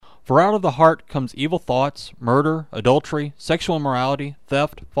For out of the heart comes evil thoughts, murder, adultery, sexual immorality,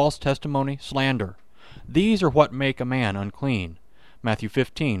 theft, false testimony, slander. These are what make a man unclean. Matthew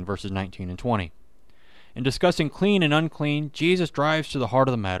 15, verses 19 and 20. In discussing clean and unclean, Jesus drives to the heart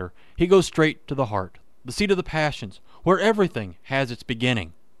of the matter. He goes straight to the heart, the seat of the passions, where everything has its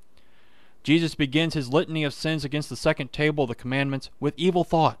beginning. Jesus begins his litany of sins against the second table of the commandments with evil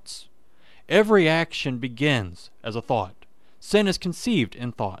thoughts. Every action begins as a thought. Sin is conceived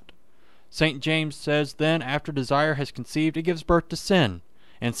in thought. St. James says, then, after desire has conceived, it gives birth to sin,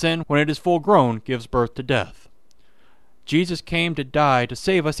 and sin, when it is full grown, gives birth to death. Jesus came to die to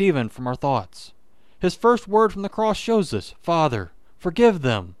save us even from our thoughts. His first word from the cross shows this: Father, forgive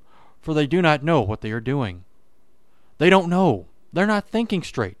them, for they do not know what they are doing. They don't know. They're not thinking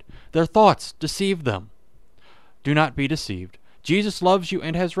straight. Their thoughts deceive them. Do not be deceived. Jesus loves you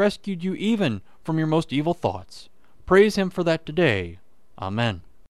and has rescued you even from your most evil thoughts. Praise him for that today. Amen.